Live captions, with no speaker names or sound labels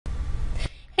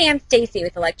Hey, I'm Stacy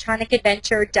with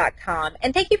electronicadventure.com,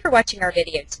 and thank you for watching our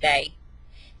video today.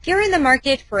 If you're in the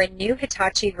market for a new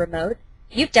Hitachi remote,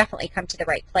 you've definitely come to the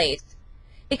right place,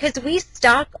 because we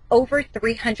stock over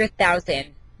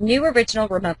 300,000 new original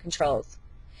remote controls.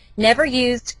 Never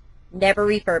used, never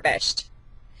refurbished.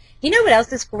 You know what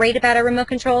else is great about our remote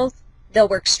controls? They'll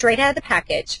work straight out of the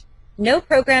package. No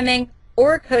programming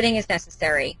or coding is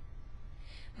necessary.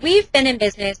 We've been in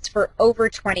business for over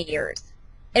 20 years.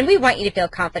 And we want you to feel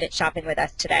confident shopping with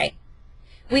us today.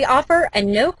 We offer a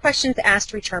no questions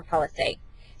asked return policy.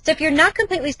 So if you're not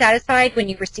completely satisfied when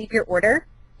you receive your order,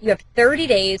 you have 30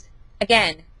 days,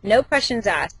 again, no questions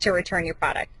asked, to return your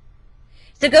product.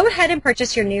 So go ahead and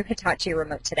purchase your new Hitachi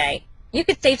remote today. You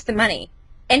could save some money.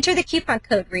 Enter the coupon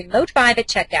code REMOTE5 at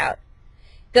checkout.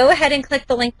 Go ahead and click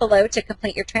the link below to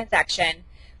complete your transaction,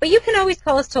 but you can always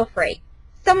call us toll-free.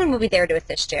 Someone will be there to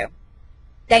assist you.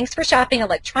 Thanks for shopping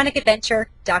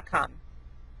electronicadventure.com.